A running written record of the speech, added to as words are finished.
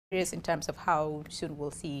curious in terms of how soon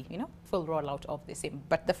we'll see, full rollout of this.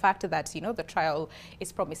 But the fact that, the trial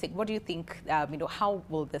is promising, what do you think, how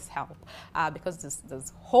will this help? Because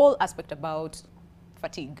this whole aspect about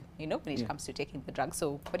fatigue, when it comes to taking the drug.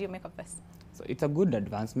 So what do you make of this? So it's a good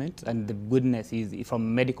advancement, and the goodness is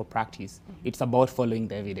from medical practice, it's about following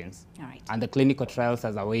the evidence. All right. And the clinical trials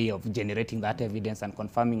as a way of generating that evidence and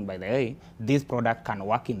confirming by the way, this product can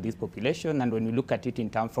work in this population. And when we look at it in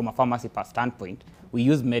terms from a pharmacy standpoint, we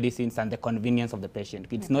use medicines and the convenience of the patient.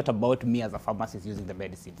 It's not about me as a pharmacist using the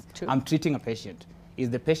medicines. True. I'm treating a patient. Is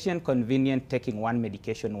the patient convenient taking one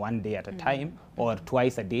medication one day at a time or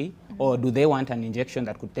twice a day? Or do they want an injection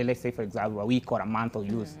that could take, let's say, for example, a week or a month of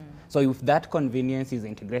use? So if that convenience is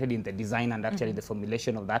integrated in the design and actually the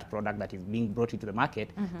formulation of that product that is being brought into the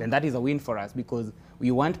market, then that is a win for us, because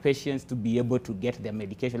we want patients to be able to get their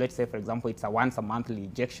medication. Let's say, for example, it's a once a monthly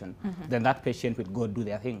injection, then that patient will go do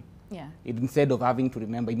their thing. Yeah. Instead of having to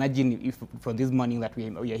remember, imagine if for this morning that we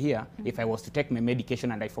are here, if I was to take my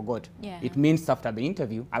medication and I forgot, it means after the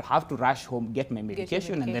interview, I'll have to rush home, get my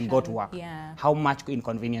medication, and then go to work. Yeah. How much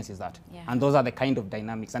inconvenience is that? Yeah. And those are the kind of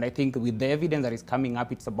dynamics. And I think with the evidence that is coming up,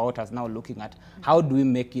 it's about us now looking at how do we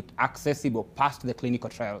make it accessible past the clinical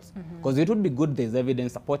trials? Because it would be good there's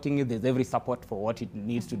evidence supporting it, there's every support for what it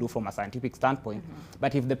needs to do from a scientific standpoint.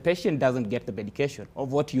 But if the patient doesn't get the medication,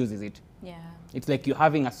 of what use is it? Yeah. It's like you're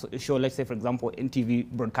having a show, let's say, for example, NTV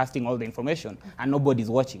broadcasting all the information and nobody's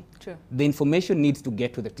watching. True. The information needs to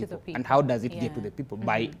get to the people. And how does it get to the people?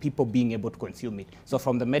 By people being able to consume it. So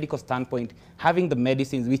from the medical standpoint, having the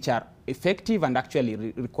medicines which are effective and actually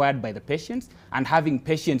required by the patients, and having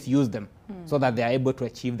patients use them so that they are able to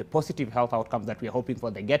achieve the positive health outcomes that we are hoping for.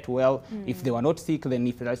 They get well. If they were not sick, then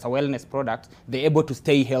if it's a wellness product, they're able to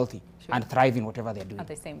stay healthy and thrive in whatever they're doing. At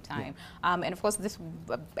the same time. And of course, this,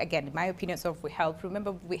 again, in my opinion, sort of will help.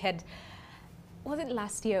 Remember, we had, was it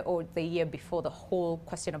last year or the year before, the whole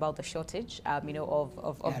question about the shortage,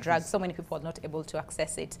 of drugs. So many people are not able to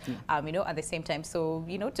access it, at the same time. So,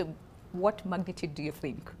 to what magnitude do you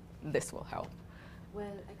think this will help? Well,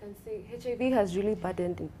 I can say HIV has really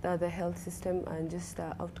burdened the health system, and just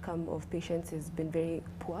the outcome of patients has been very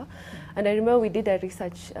poor. And I remember we did a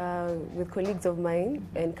research with colleagues of mine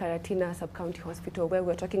in Karatina Sub-County Hospital, where we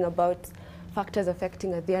were talking about factors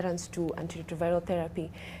affecting adherence to antiretroviral therapy.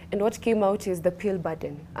 And what came out is the pill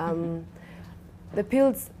burden. The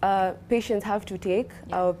pills patients have to take,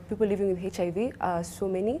 people living with HIV are so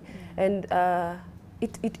many, and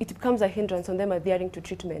it becomes a hindrance on them adhering to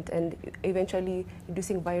treatment and eventually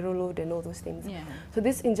reducing viral load and all those things. Yeah. So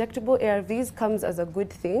this injectable ARVs comes as a good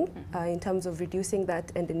thing in terms of reducing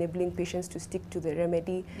that and enabling patients to stick to the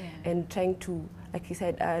remedy and trying to, like you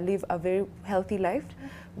said, live a very healthy life.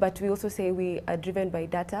 But we also say we are driven by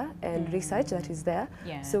data and research that is there.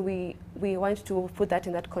 Yeah. So we want to put that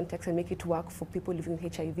in that context and make it work for people living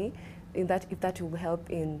with HIV, in that if that will help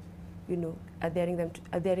in,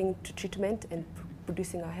 adhering to treatment and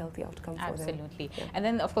producing a healthy outcome for them. Absolutely. Yeah. And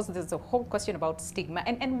then, of course, there's a whole question about stigma.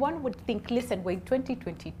 And one would think, listen, we're in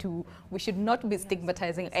 2022, we should not be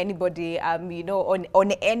stigmatizing anybody,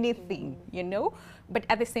 on anything, But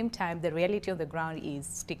at the same time, the reality on the ground is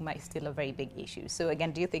stigma is still a very big issue. So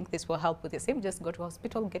again, do you think this will help with the same? Just go to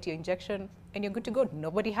hospital, get your injection, and you're good to go.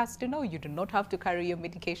 Nobody has to know. You do not have to carry your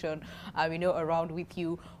medication, around with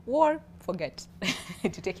you, or forget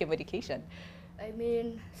to take your medication. I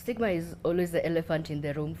mean, stigma is always the elephant in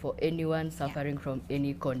the room for anyone suffering from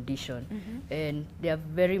any condition. And there are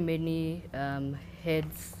very many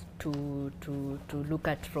heads to look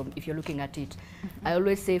at from, if you're looking at it. I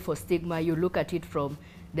always say for stigma, you look at it from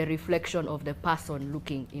the reflection of the person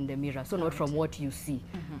looking in the mirror, so not from what you see.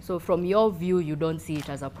 So from your view, you don't see it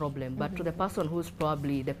as a problem, but to the person who's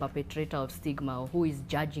probably the perpetrator of stigma, or who is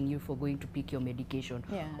judging you for going to pick your medication,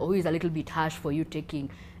 or who is a little bit harsh for you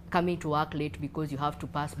coming to work late because you have to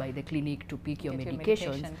pass by the clinic to pick your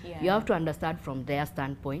medications, you have to understand from their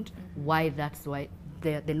standpoint why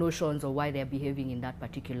the notions of why they're behaving in that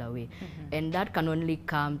particular way. And that can only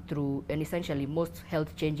come through, and essentially most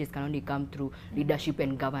health changes can only come through leadership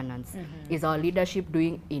and governance. Is our leadership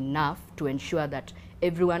doing enough to ensure that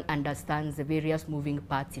everyone understands the various moving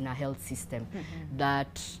parts in a health system?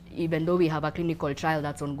 That even though we have a clinical trial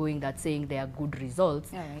that's ongoing that's saying there are good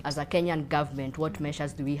results, as a Kenyan government, what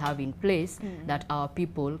measures do we have in place that our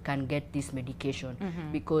people can get this medication?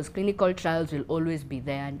 Because clinical trials will always be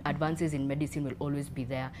there, and advances in medicine will always be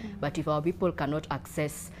there. But if our people cannot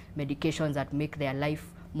access medications that make their life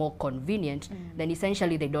more convenient, then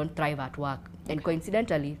essentially they don't thrive at work. And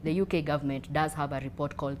coincidentally, the UK government does have a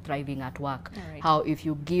report called Thriving at Work. Right. How if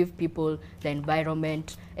you give people the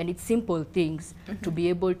environment, and it's simple things, to be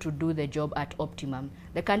able to do the job at optimum,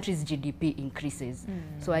 the country's GDP increases.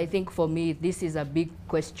 So I think for me, this is a big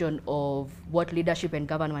question of what leadership and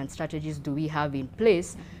government strategies do we have in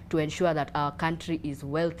place to ensure that our country is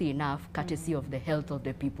wealthy enough, courtesy of the health of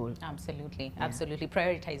the people. Absolutely, absolutely.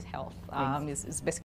 Prioritize health is basically